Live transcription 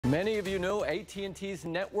Many of you know AT&T's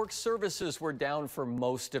network services were down for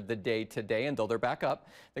most of the day today, and though they're back up,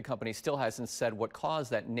 the company still hasn't said what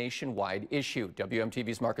caused that nationwide issue.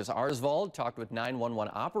 WMTV's Marcus Arsvold talked with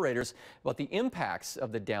 911 operators about the impacts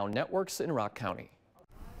of the down networks in Rock County.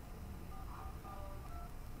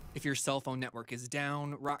 If your cell phone network is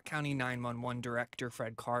down, Rock County 911 Director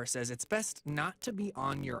Fred Carr says it's best not to be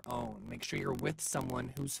on your own. Make sure you're with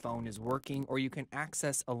someone whose phone is working, or you can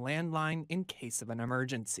access a landline in case of an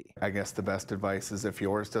emergency. I guess the best advice is if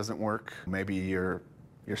yours doesn't work, maybe your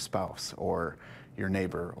spouse or your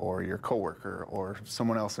neighbor or your coworker or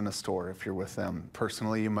someone else in a store, if you're with them.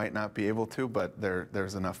 Personally, you might not be able to, but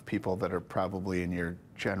there's enough people that are probably in your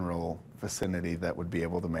general vicinity that would be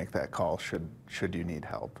able to make that call should you need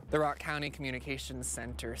help. The Rock County Communications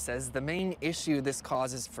Center says the main issue this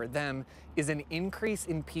causes for them is an increase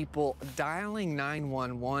in people dialing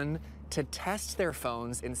 911 to test their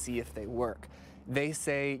phones and see if they work. They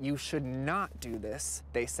say you should not do this.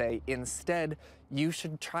 They say instead you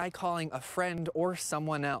should try calling a friend or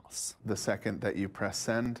someone else. The second that you press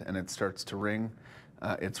send and it starts to ring,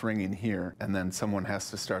 it's ringing here, and then someone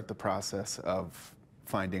has to start the process of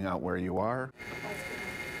finding out where you are.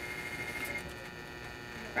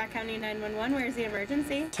 Rock County 911, where's the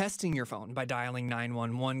emergency? Testing your phone by dialing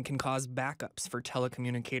 911 can cause backups for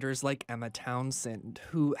telecommunicators like Emma Townsend,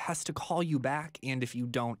 who has to call you back and if you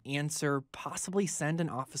don't answer, possibly send an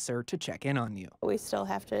officer to check in on you. We still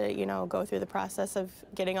have to, go through the process of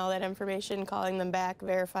getting all that information, calling them back,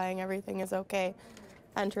 verifying everything is okay,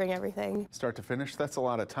 entering everything. Start to finish, that's a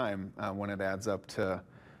lot of time when it adds up to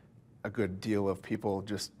a good deal of people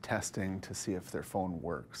just testing to see if their phone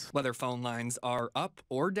works. Whether phone lines are up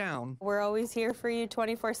or down, we're always here for you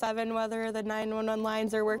 24/7, whether the 911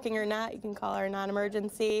 lines are working or not. You can call our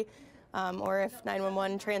non-emergency, or if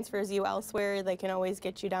 911 transfers you elsewhere, they can always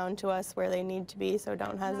get you down to us where they need to be, so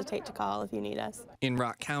don't hesitate to call if you need us. In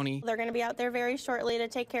Rock County, they're going to be out there very shortly to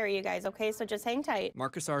take care of you guys, okay? So just hang tight.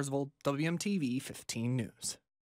 Marcus Arsvold, WMTV 15 News.